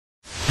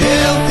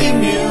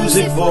Soothing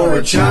music for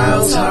a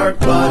child's heart,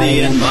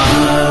 body, and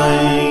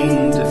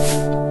mind.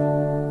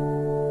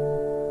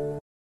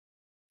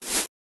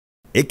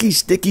 Icky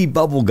Sticky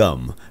Bubble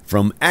Gum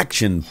from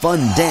Action Fun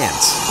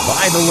Dance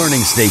by the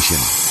Learning Station.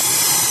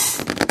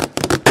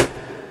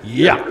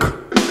 Yuck!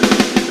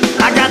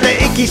 I got the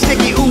icky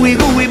sticky ooey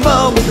gooey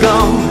bubble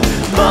gum,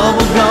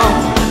 bubble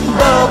gum,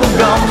 bubble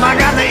gum. I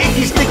got the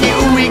icky sticky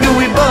ooey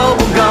gooey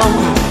bubble gum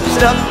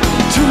stuck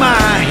to my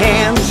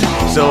hands,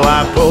 so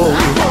I pull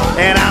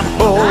and I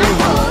pull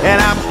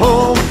and I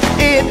pull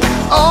it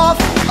off.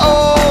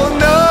 Oh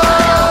no!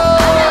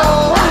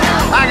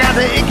 I got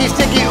the icky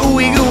sticky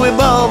ooey gooey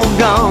bubble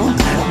gum,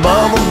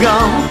 bubble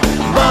gum,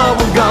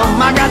 bubble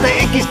gum. I got the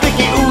icky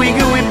sticky ooey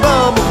gooey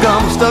bubble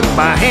gum stuck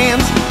my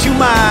hands to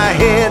my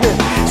head.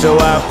 So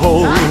I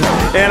pull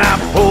and I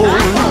pull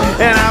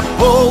and I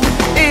pull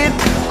it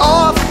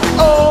off.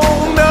 Oh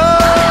no!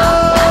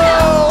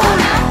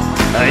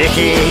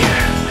 Icky,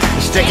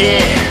 sticky,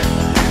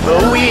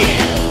 ooey,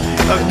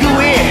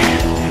 gooey,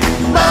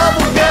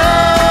 bubble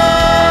gum.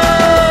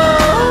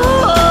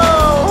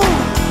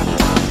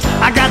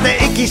 I got the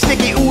icky,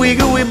 sticky, ooey,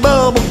 gooey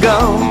bubble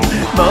gum,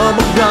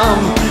 bubble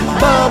gum,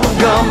 bubble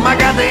gum. I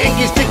got the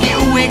icky, sticky,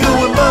 ooey,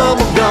 gooey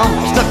bubble gum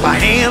stuck my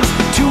hands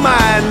to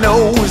my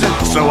nose.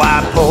 So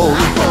I pull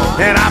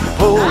and I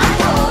pull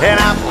and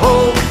I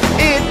pull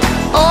it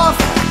off.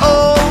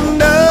 Oh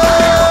no!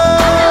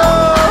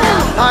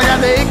 I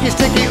got the icky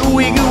sticky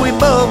ooey gooey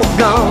bubble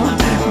gum,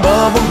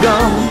 bubble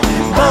gum,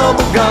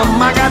 bubble gum.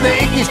 I got the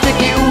icky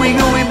sticky ooey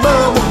gooey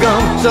bubble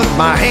gum stuck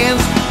my hands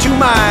to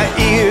my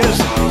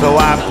ears. So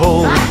I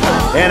pull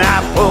and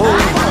I pull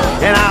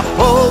and I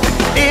pull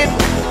it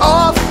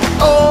off.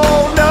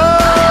 Oh no!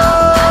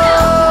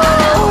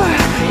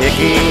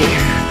 Icky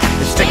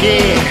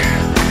sticky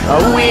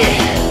ooey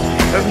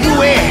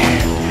gooey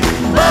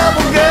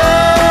bubble gum.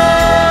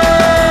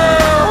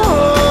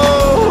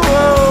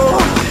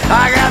 I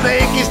got the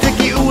icky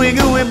sticky ooey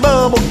gooey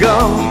bubble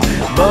gum,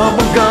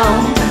 bubble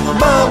gum,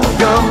 bubble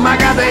gum. I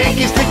got the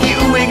icky sticky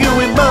ooey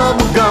gooey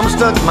bubble gum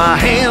stuck my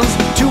hands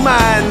to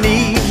my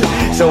knees.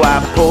 So I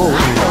pull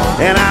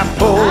and I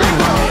pull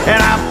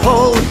and I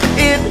pull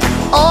it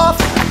off.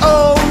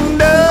 Oh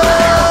no!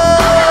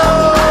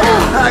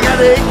 I got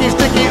the icky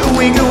sticky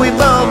ooey gooey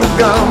bubble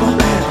gum,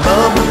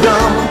 bubble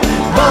gum,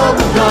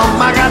 bubble gum.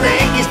 I got the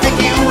icky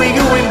sticky ooey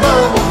gooey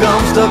bubble gum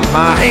stuck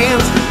my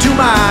hands to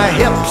my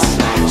hips.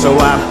 So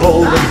I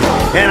pulled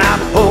and I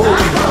pulled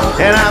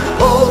and I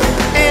pulled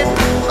it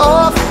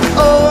off.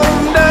 Oh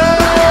no!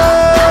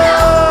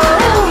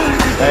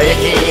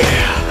 Icky,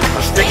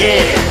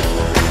 sticky,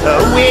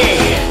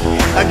 ooey,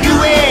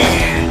 gooey,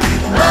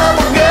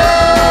 bubble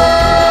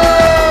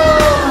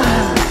gum.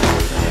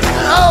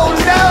 Oh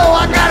no!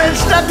 I got it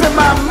stuck in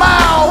my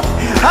mouth.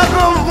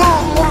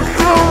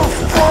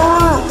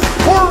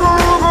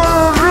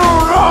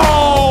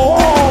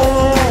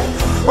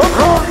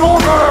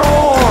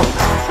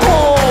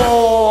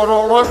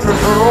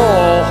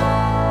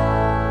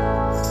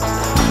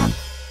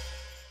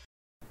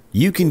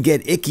 You can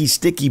get Icky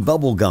Sticky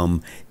Bubble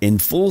Gum in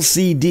full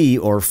CD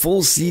or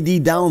full CD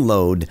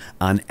download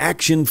on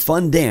Action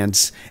Fun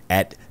Dance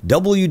at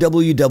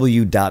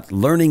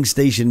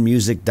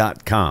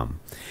www.learningstationmusic.com.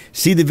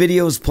 See the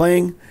videos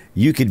playing?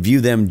 You could view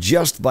them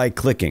just by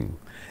clicking.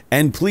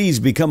 And please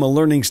become a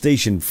Learning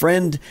Station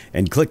friend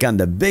and click on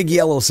the big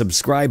yellow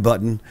subscribe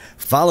button.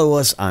 Follow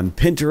us on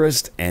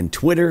Pinterest and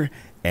Twitter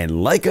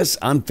and like us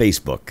on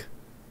Facebook.